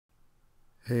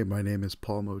Hey, my name is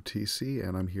Paul Motisi,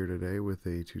 and I'm here today with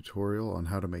a tutorial on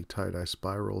how to make tie-dye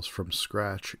spirals from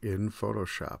scratch in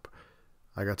Photoshop.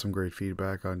 I got some great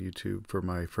feedback on YouTube for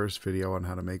my first video on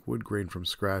how to make wood grain from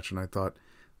scratch, and I thought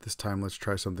this time let's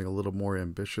try something a little more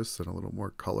ambitious and a little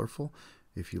more colorful.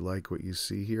 If you like what you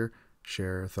see here,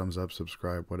 share, thumbs up,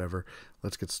 subscribe, whatever.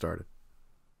 Let's get started.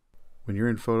 When you're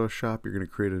in Photoshop, you're going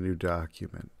to create a new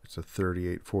document. It's a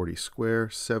 3840 square,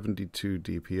 72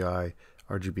 DPI,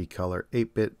 RGB color,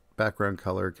 8-bit, background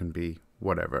color can be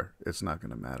whatever. It's not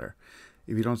going to matter.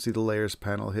 If you don't see the layers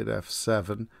panel, hit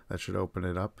F7. That should open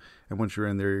it up. And once you're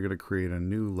in there, you're going to create a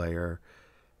new layer.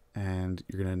 And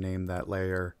you're going to name that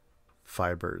layer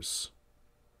Fibers.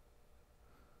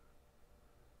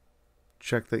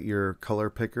 Check that your color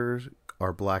pickers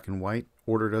are black and white.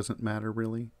 Order doesn't matter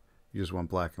really. You just want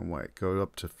black and white. Go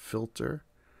up to Filter,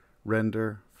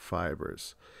 Render,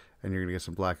 Fibers. And you're going to get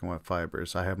some black and white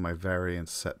fibers. I have my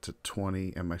variance set to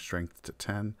 20 and my strength to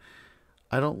 10.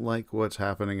 I don't like what's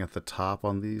happening at the top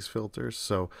on these filters,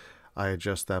 so I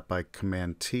adjust that by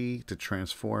Command T to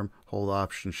transform, hold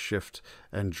Option Shift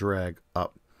and drag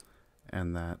up.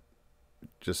 And that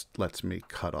just lets me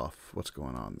cut off what's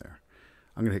going on there.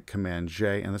 I'm going to hit Command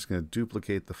J, and that's going to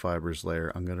duplicate the fibers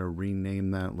layer. I'm going to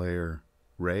rename that layer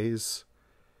Raise.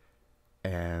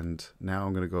 And now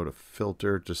I'm going to go to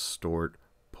Filter, Distort,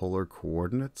 Polar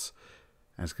Coordinates,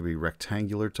 and it's going to be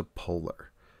rectangular to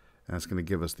polar, and it's going to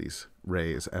give us these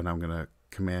rays. And I'm going to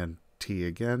Command T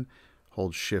again,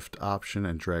 hold Shift Option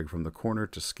and drag from the corner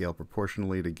to scale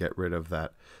proportionally to get rid of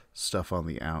that stuff on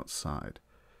the outside.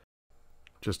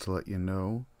 Just to let you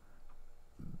know,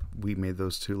 we made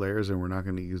those two layers and we're not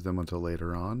going to use them until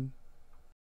later on.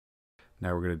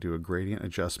 Now we're going to do a gradient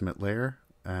adjustment layer,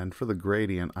 and for the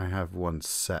gradient I have one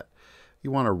set. You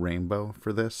want a rainbow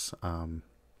for this,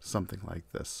 something like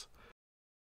this.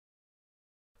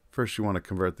 First you want to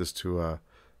convert this to a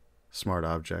smart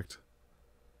object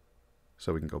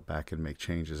so we can go back and make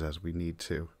changes as we need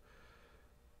to.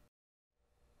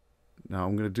 Now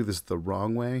I'm going to do this the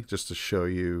wrong way just to show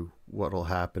you what will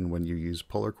happen when you use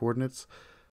polar coordinates.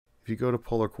 If you go to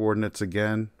polar coordinates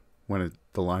again, when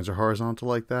the lines are horizontal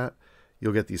like that,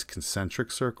 you'll get these concentric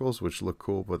circles which look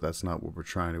cool, but that's not what we're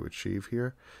trying to achieve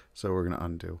here. So we're going to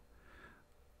undo.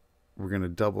 We're going to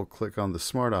double click on the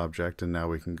smart object, and now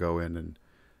we can go in and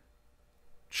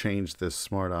change this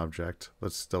smart object.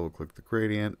 Let's double click the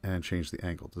gradient and change the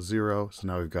angle to 0. So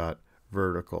now we've got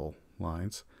vertical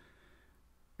lines.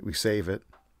 We save it,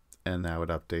 and now it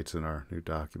updates in our new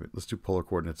document. Let's do polar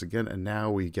coordinates again, and now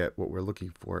we get what we're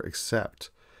looking for, except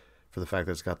for the fact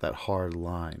that it's got that hard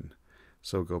line.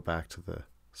 So go back to the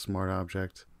smart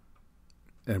object,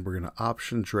 and we're going to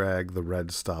option drag the red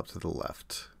stop to the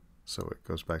left. So it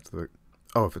goes back to the,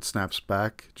 if it snaps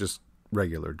back, just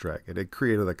regular drag it. It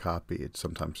created a copy, it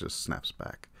sometimes just snaps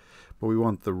back. But we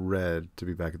want the red to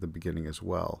be back at the beginning as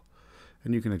well.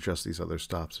 And you can adjust these other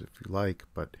stops if you like,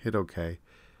 but hit OK.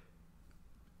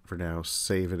 For now,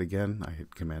 save it again. I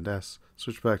hit Command S,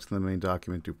 switch back to the main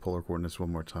document, do polar coordinates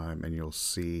one more time, and you'll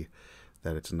see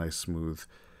that it's a nice smooth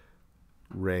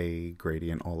ray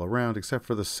gradient all around, except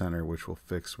for the center, which we'll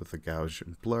fix with the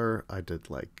Gaussian blur. I did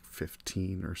like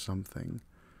 15 or something.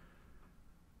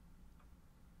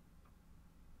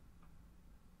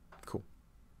 Cool.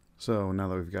 So now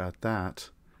that we've got that,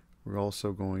 we're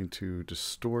also going to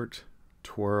distort,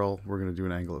 twirl. We're going to do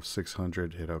an angle of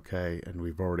 600, hit OK, and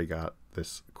we've already got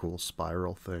this cool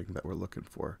spiral thing that we're looking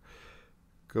for.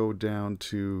 Go down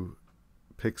to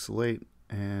pixelate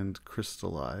and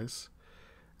crystallize.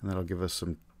 And that'll give us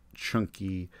some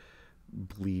chunky,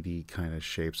 bleedy kind of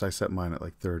shapes. I set mine at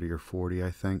like 30 or 40, I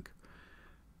think.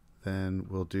 Then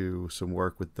we'll do some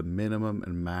work with the minimum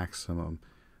and maximum.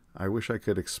 I wish I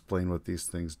could explain what these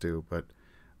things do, but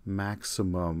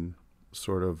maximum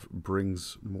sort of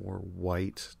brings more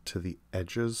white to the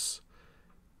edges.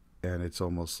 And it's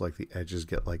almost like the edges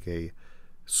get like a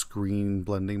screen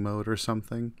blending mode or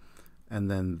something. And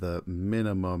then the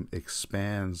minimum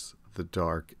expands the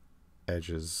dark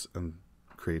edges and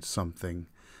create something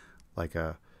like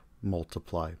a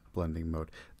multiply blending mode.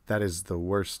 That is the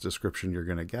worst description you're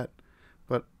going to get,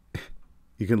 but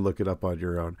you can look it up on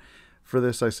your own. For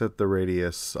this, I set the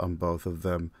radius on both of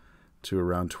them to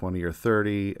around 20 or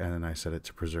 30, and then I set it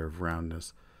to preserve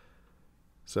roundness.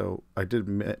 So I did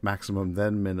maximum,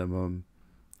 then minimum,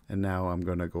 and now I'm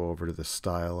going to go over to the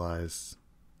stylize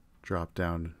drop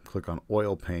down, click on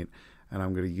oil paint, and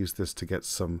I'm going to use this to get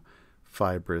some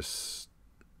fibrous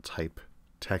type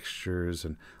textures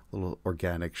and little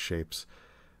organic shapes.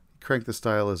 Crank the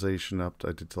stylization up,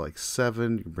 I did to like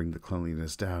 7. You bring the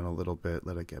cleanliness down a little bit,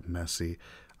 let it get messy.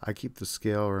 I keep the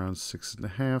scale around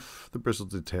 6.5. The bristle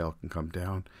detail can come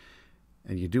down.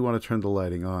 And you do want to turn the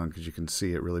lighting on because you can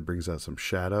see it really brings out some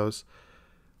shadows,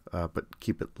 but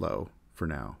keep it low for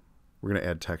now. We're going to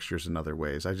add textures in other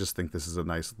ways. I just think this is a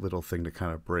nice little thing to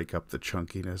kind of break up the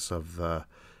chunkiness of the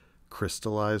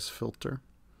crystallized filter.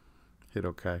 Hit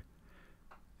OK.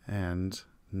 And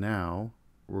now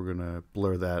we're going to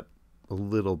blur that a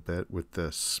little bit with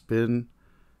the spin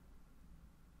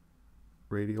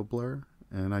radial blur.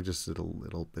 And I just did a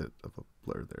little bit of a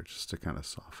blur there just to kind of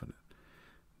soften it.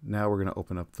 Now we're going to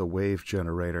open up the wave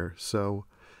generator. So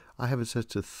I have it set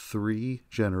to 3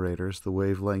 generators. The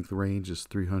wavelength range is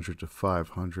 300 to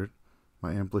 500.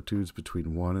 My amplitude's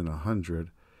between 1 and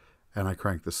 100. And I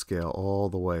cranked the scale all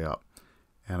the way up.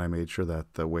 And I made sure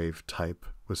that the wave type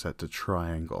was set to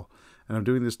triangle. And I'm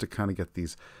doing this to kind of get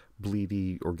these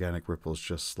bleedy organic ripples,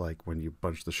 just like when you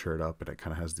bunch the shirt up and it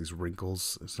kind of has these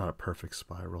wrinkles. It's not a perfect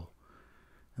spiral.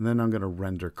 And then I'm going to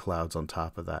render clouds on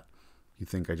top of that. You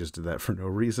think I just did that for no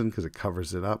reason because it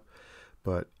covers it up.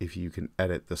 But if you can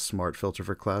edit the smart filter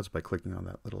for clouds by clicking on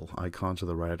that little icon to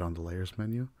the right on the layers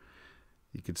menu,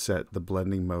 you could set the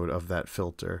blending mode of that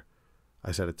filter.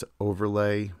 I set it to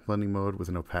overlay blending mode with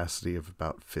an opacity of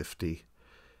about 50.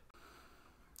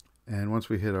 And once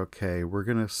we hit OK, we're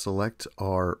going to select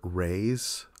our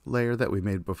rays layer that we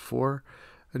made before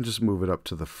and just move it up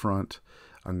to the front.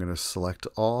 I'm going to select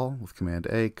all with Command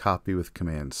A, copy with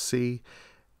Command C.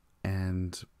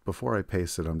 And before I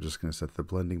paste it, I'm just going to set the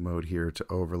blending mode here to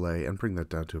overlay and bring that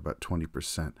down to about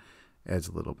 20%. Adds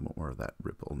a little more of that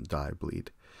ripple and dye bleed.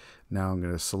 Now I'm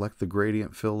going to select the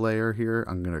gradient fill layer here.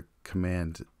 I'm going to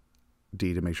Command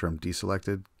D to make sure I'm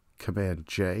deselected. Command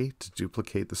J to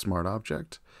duplicate the smart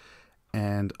object.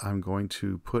 And I'm going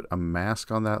to put a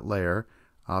mask on that layer.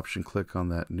 Option click on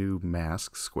that new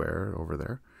mask square over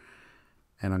there.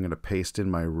 And I'm going to paste in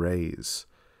my rays.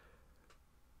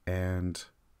 And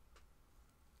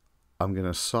I'm going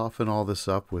to soften all this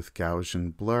up with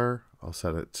Gaussian blur. I'll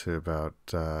set it to about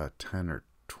 10 or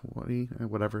 20,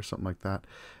 whatever, something like that.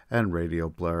 And radial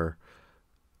blur.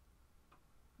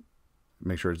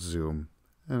 Make sure it's zoom.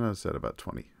 And I'll set about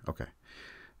 20. Okay.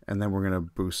 And then we're going to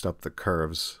boost up the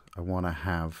curves. I want to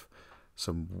have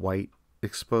some white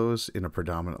exposed in a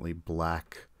predominantly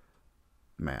black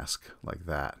mask like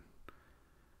that.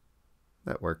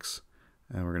 That works.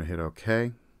 And we're going to hit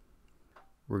OK.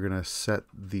 We're going to set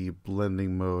the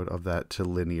blending mode of that to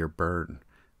linear burn.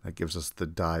 That gives us the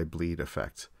dye bleed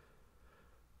effect.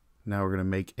 Now we're going to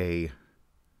make a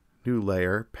new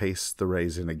layer, paste the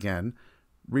rays in again,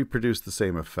 reproduce the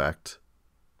same effect,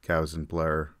 Gaussian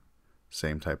blur,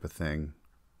 same type of thing,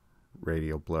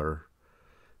 radial blur,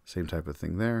 same type of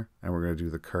thing there, and we're going to do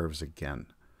the curves again.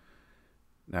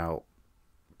 Now,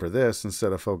 for this,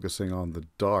 instead of focusing on the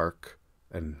dark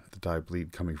and the dye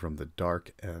bleed coming from the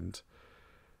dark end,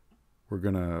 we're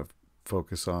going to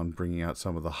focus on bringing out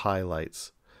some of the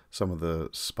highlights, some of the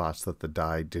spots that the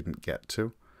dye didn't get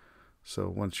to. So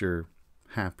once you're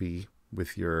happy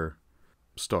with your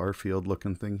star field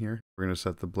looking thing here, we're going to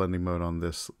set the blending mode on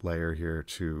this layer here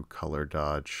to color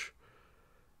dodge.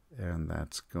 And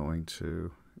that's going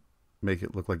to make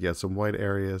it look like you had some white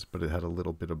areas, but it had a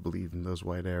little bit of bleed in those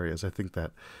white areas. I think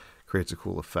that creates a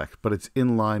cool effect, but it's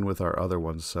in line with our other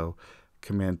ones. So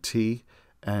Command T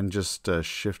and just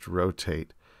Shift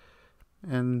rotate.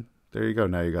 And there you go.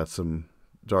 Now you got some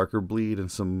darker bleed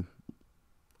and some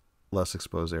less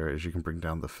exposed areas. You can bring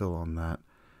down the fill on that.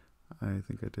 I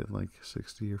think I did like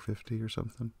 60 or 50 or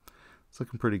something. It's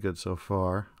looking pretty good so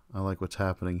far. I like what's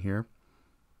happening here.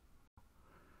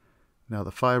 Now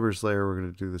the fibers layer, we're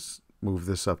going to do this, move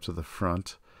this up to the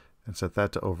front and set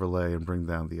that to overlay and bring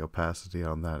down the opacity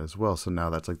on that as well. So now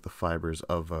that's like the fibers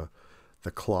of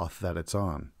the cloth that it's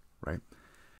on, right?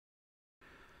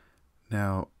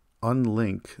 Now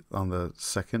unlink on the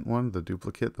second one, the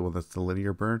duplicate, the one that's the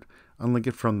linear burn, unlink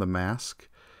it from the mask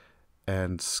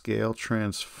and scale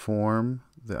transform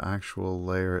the actual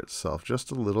layer itself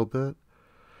just a little bit,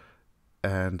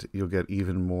 and you'll get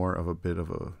even more of a bit of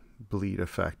a bleed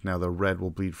effect. Now the red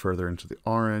will bleed further into the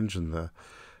orange and the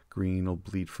green will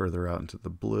bleed further out into the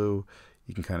blue.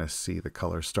 You can kind of see the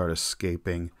colors start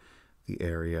escaping the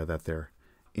area that they're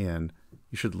in.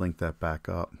 You should link that back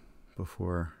up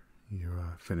before you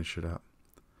finish it up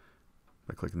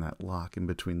by clicking that lock in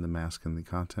between the mask and the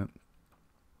content.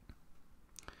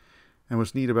 And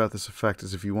what's neat about this effect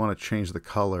is if you want to change the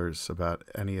colors about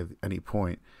any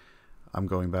point, I'm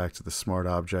going back to the smart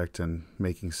object and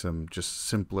making some just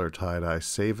simpler tie-dye,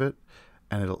 save it,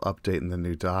 and it'll update in the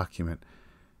new document.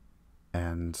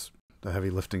 And the heavy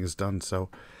lifting is done, so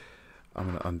I'm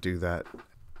going to undo that.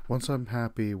 Once I'm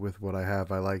happy with what I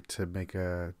have, I like to make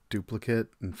a duplicate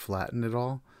and flatten it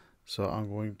all. So I'm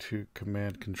going to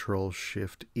Command Control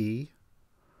Shift E,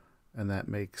 and that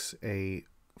makes a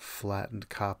flattened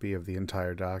copy of the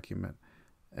entire document.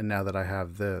 And now that I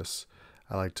have this,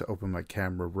 I like to open my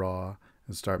camera raw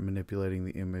and start manipulating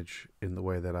the image in the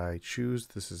way that I choose.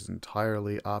 This is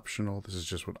entirely optional. This is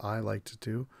just what I like to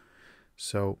do.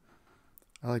 So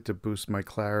I like to boost my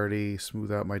clarity,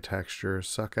 smooth out my texture,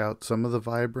 suck out some of the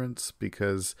vibrance,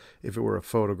 because if it were a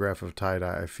photograph of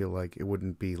tie-dye, I feel like it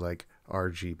wouldn't be like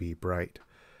RGB bright.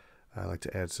 I like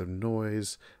to add some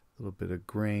noise, a little bit of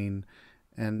grain,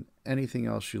 and anything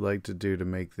else you like to do to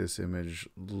make this image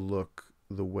look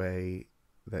the way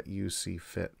that you see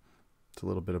fit. It's a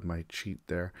little bit of my cheat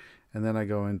there. And then I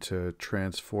go into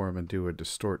transform and do a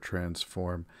distort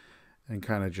transform and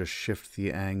kind of just shift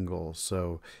the angle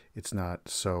so it's not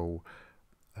so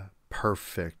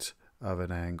perfect of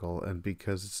an angle. And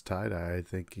because it's tie-dye, I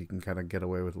think you can kind of get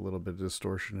away with a little bit of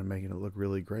distortion and making it look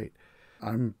really great.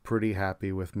 I'm pretty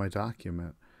happy with my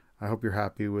document. I hope you're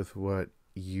happy with what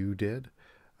you did.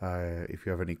 If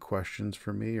you have any questions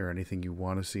for me or anything you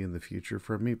want to see in the future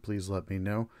from me, please let me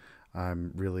know.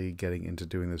 I'm really getting into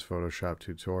doing this Photoshop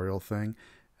tutorial thing,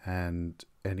 and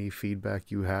any feedback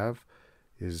you have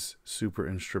is super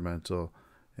instrumental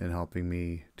in helping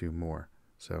me do more.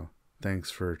 So thanks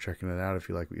for checking it out. If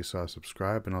you like what you saw,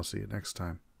 subscribe, and I'll see you next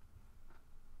time.